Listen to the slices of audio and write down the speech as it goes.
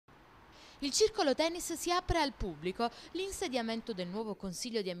Il Circolo Tennis si apre al pubblico. L'insediamento del nuovo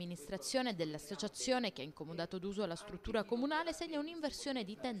consiglio di amministrazione dell'associazione, che ha incomodato d'uso la struttura comunale, segna un'inversione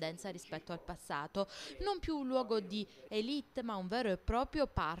di tendenza rispetto al passato. Non più un luogo di elite, ma un vero e proprio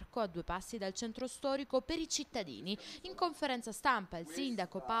parco a due passi dal centro storico per i cittadini. In conferenza stampa il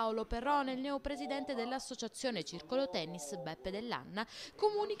sindaco Paolo Perrone e il neopresidente dell'associazione Circolo Tennis, Beppe Dell'Anna,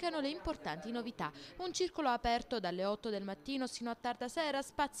 comunicano le importanti novità. Un circolo aperto dalle 8 del mattino sino a tarda sera,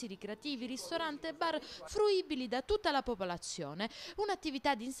 spazi ricreativi, ristorante e bar fruibili da tutta la popolazione.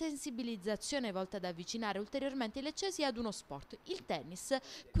 Un'attività di sensibilizzazione volta ad avvicinare ulteriormente i leccesi ad uno sport, il tennis.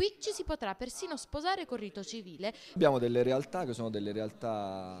 Qui ci si potrà persino sposare con rito civile. Abbiamo delle realtà che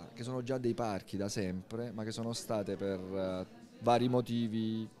sono già dei parchi da sempre, ma che sono state per vari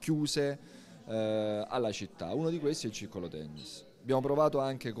motivi chiuse alla città. Uno di questi è il Circolo Tennis. Abbiamo provato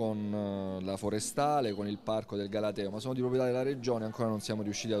anche con la Forestale, con il Parco del Galateo, ma sono di proprietà della regione e ancora non siamo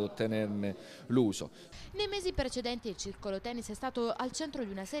riusciti ad ottenerne l'uso. Nei mesi precedenti il Circolo Tennis è stato al centro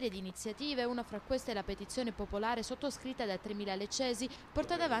di una serie di iniziative, una fra queste la petizione popolare sottoscritta da 3.000 leccesi,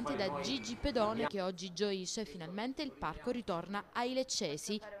 portata avanti da Gigi Pedone, che oggi gioisce. Finalmente il parco ritorna ai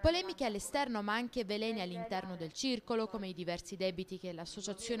leccesi. Polemiche all'esterno ma anche veleni all'interno del circolo, come i diversi debiti che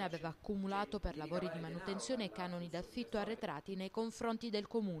l'associazione aveva accumulato per lavori di manutenzione e canoni d'affitto arretrati nei confronti del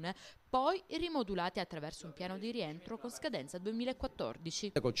comune, poi rimodulati attraverso un piano di rientro con scadenza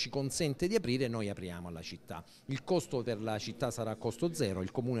 2014. Ci consente di aprire e noi apriamo alla città. Il costo per la città sarà a costo zero,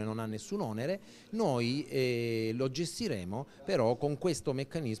 il comune non ha nessun onere, noi lo gestiremo però con questo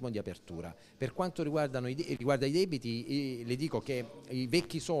meccanismo di apertura. Per quanto riguarda i debiti, le dico che i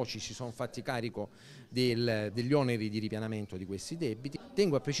vecchi soci si sono fatti carico degli oneri di ripianamento di questi debiti.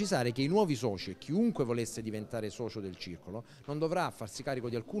 Tengo a precisare che i nuovi soci, chiunque volesse diventare socio del circolo, non dovrà farsi carico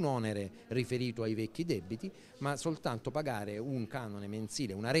di alcun onere riferito ai vecchi debiti, ma soltanto pagare un canone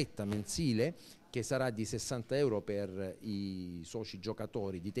mensile, una retta mensile, che sarà di 60 euro per i soci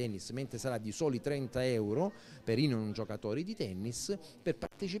giocatori di tennis, mentre sarà di soli 30 euro per i non giocatori di tennis, per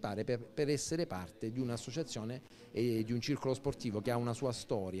partecipare, per essere parte di un'associazione e di un circolo sportivo che ha una sua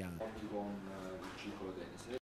storia.